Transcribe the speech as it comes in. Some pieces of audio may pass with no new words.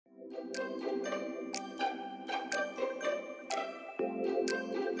There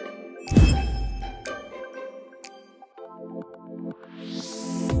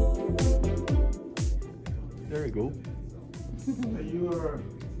we go.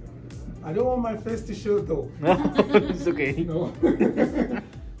 I don't want my face to show though. It's okay. No.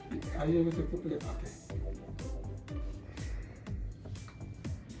 Are you able to put it? Okay.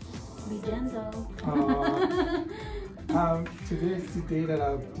 Be gentle. Today is the day that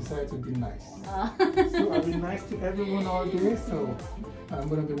I've decided to be nice. So I've been nice to everyone all day, so I'm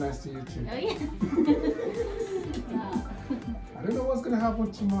going to be nice to you too. Oh yeah. I don't know what's going to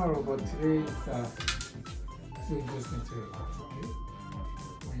happen tomorrow, but today so you just need to relax, okay?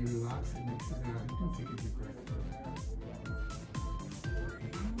 When you relax, it makes it you can take a deep breath.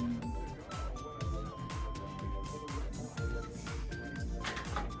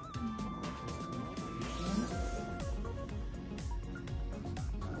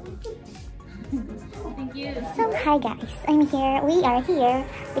 Thank you. So hi guys, we are here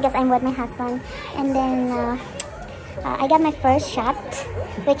because I'm with my husband, and then I got my first shot,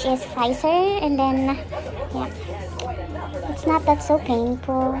 which is Pfizer, and then yeah, it's not that so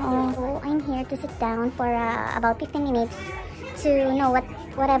painful. So I'm here to sit down for about 15 minutes to know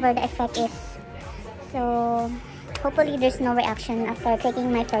whatever the effect is. So hopefully there's no reaction after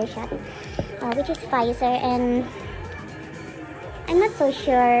taking my first shot, which is Pfizer, and I'm not so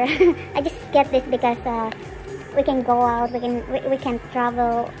sure. I just get this because we can go out, we can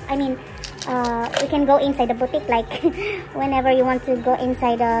travel. I mean, we can go inside the boutique, like whenever you want to go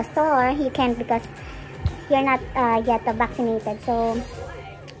inside the store, you can't because you're not yet vaccinated. So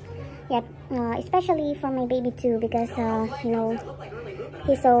yeah, especially for my baby too, because you know,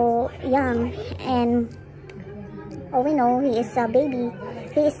 he's so young, and all we know, he is a baby.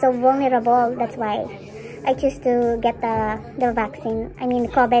 He is so vulnerable. That's why I choose to get the vaccine. I mean,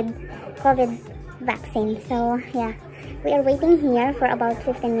 COVID vaccine. So yeah, we are waiting here for about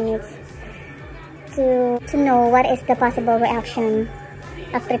 15 minutes to know what is the possible reaction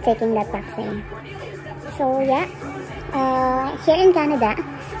after taking that vaccine. So yeah, here in Canada,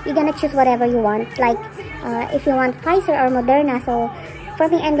 you're gonna choose whatever you want. Like if you want Pfizer or Moderna. So for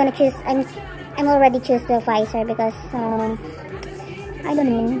me, I'm gonna choose. I'm already choose the Pfizer because I don't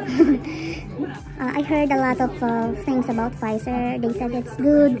know. I heard a lot of things about Pfizer. They said it's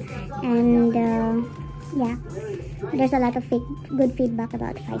good, and yeah, there's a lot of good feedback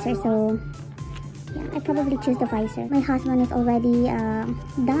about Pfizer. So yeah, I probably choose the Pfizer. My husband is already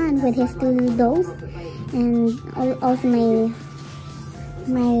done with his 2 doses, and also my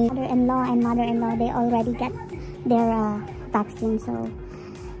father-in-law and mother-in-law, they already got their vaccine. So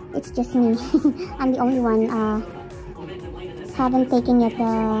it's just me. I'm the only one haven't taken yet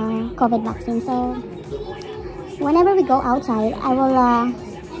the COVID vaccine. So whenever we go outside, I will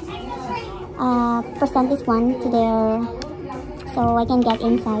present this one to their, so I can get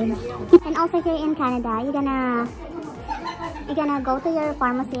inside. And also here in Canada, you're gonna go to your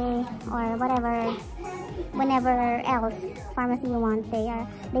pharmacy or whatever, whenever else pharmacy you want. They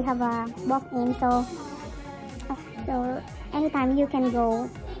have a walk-in, so anytime you can go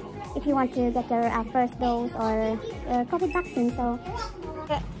if you want to get your first dose or COVID vaccine. So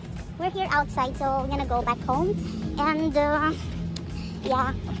we're here outside, so we're gonna go back home, and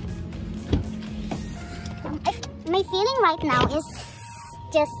yeah, my feeling right now is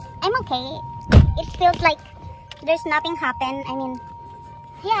just I'm okay. It feels like there's nothing happened. I mean,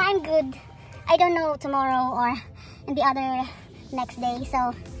 yeah, I'm good. I don't know tomorrow or in the other next day.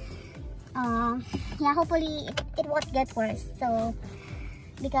 So yeah, hopefully it won't get worse. So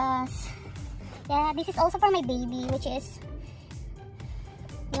because yeah, this is also for my baby, which is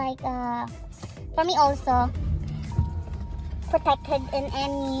like for me also protected in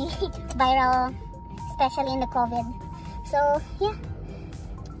any viral, especially in the COVID. So yeah,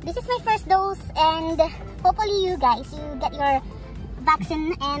 this is my first dose, and hopefully you guys, you get your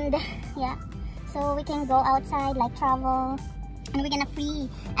vaccine, and yeah, so we can go outside, like travel, and we're gonna free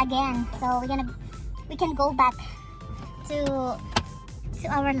again. So we can go back to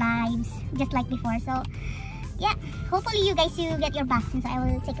our lives just like before. So yeah, hopefully you guys, you get your vaccine. So I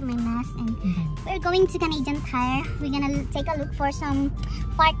will take my mask, and we're going to Canadian Tire. We're gonna take a look for some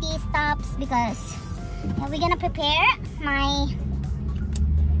party stops because we're gonna prepare my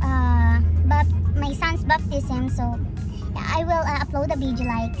my son's baptism. So yeah, I will upload a video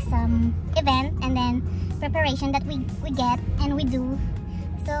like some event and then preparation that we get and we do.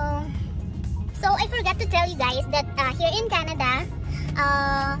 So I forgot to tell you guys that here in Canada,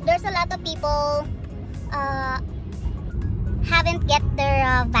 there's a lot of people haven't get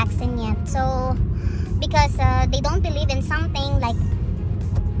their vaccine yet. So because they don't believe in something, like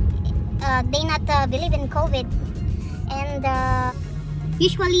they not believe in COVID, and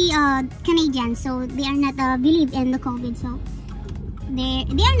usually Canadians, so they are not believe in the COVID, so they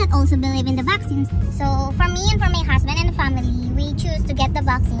are not also believe in the vaccines. So for me and for my husband and the family, we choose to get the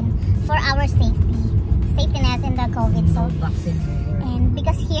vaccine for our safetyness in the COVID. So and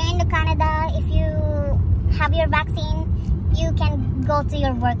because here in the Canada, if you have your vaccine, you can go to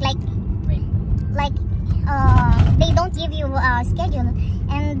your work like they don't give you a schedule,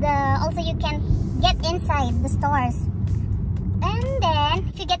 and also you can get inside the stores. And then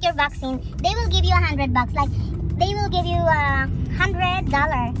if you get your vaccine, they will give you $100, like they will give you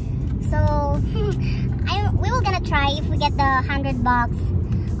 $100. So we will gonna try if we get the $100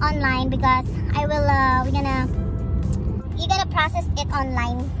 online, because I will you gotta process it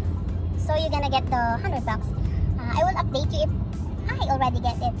online, so you're gonna get the $100. I will update you if I already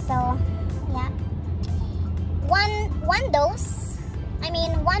get it. So yeah, one dose,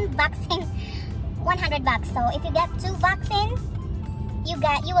 one vaccine, $100. So if you get 2 vaccines, you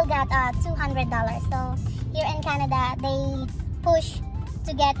will get $200. So here in Canada, they push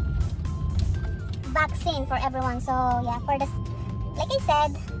to get vaccine for everyone. So yeah, for this, like I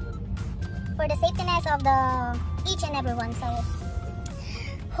said, for the safetyness of each and everyone. So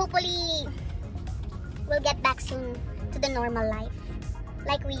hopefully we'll get back soon to the normal life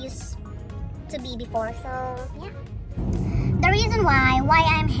like we used to be before. So yeah, the reason why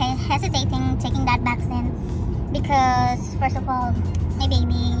I'm hesitating taking that vaccine, because first of all, my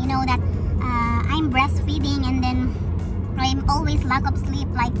baby, you know that I'm breastfeeding, and then I'm always lack of sleep,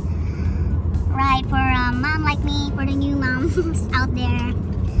 like right, for a mom like me, for the new moms out there,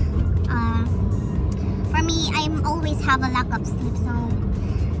 for me, I'm always have a lack of sleep. So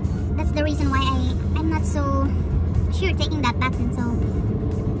that's the reason why I'm not so sure taking that vaccine. So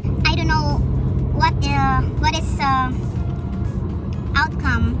I don't know what is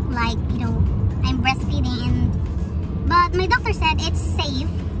outcome, like, you know, I'm breastfeeding, but my doctor said it's safe,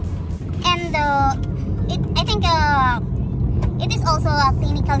 and I think it is also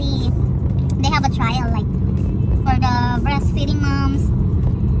clinically, they have a trial, like for the breastfeeding moms,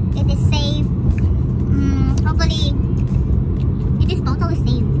 it is safe. Hopefully it is totally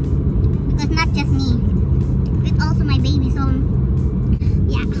safe, because not just me, it's also my baby. So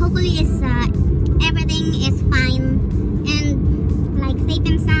yeah, hopefully it's everything is fine and like safe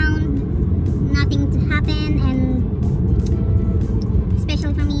and sound, nothing to happen, and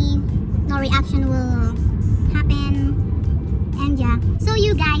especially for me, no reaction will happen. And yeah, so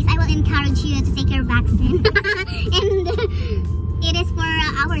you guys, I will encourage you to take your vaccine and it is for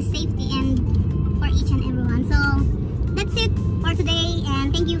our safety and for each and everyone. So that's it for today,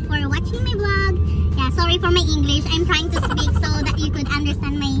 and thank you for watching my vlog. Yeah, sorry for my English, I'm trying to speak so that you could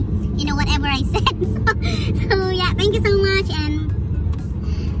understand my, you know, whatever I said. So yeah, thank you so much, and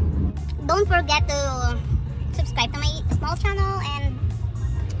don't forget to subscribe to my small channel and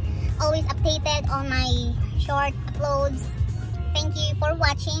always updated on my short uploads. Thank you for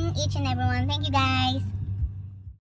watching, each and everyone. Thank you guys.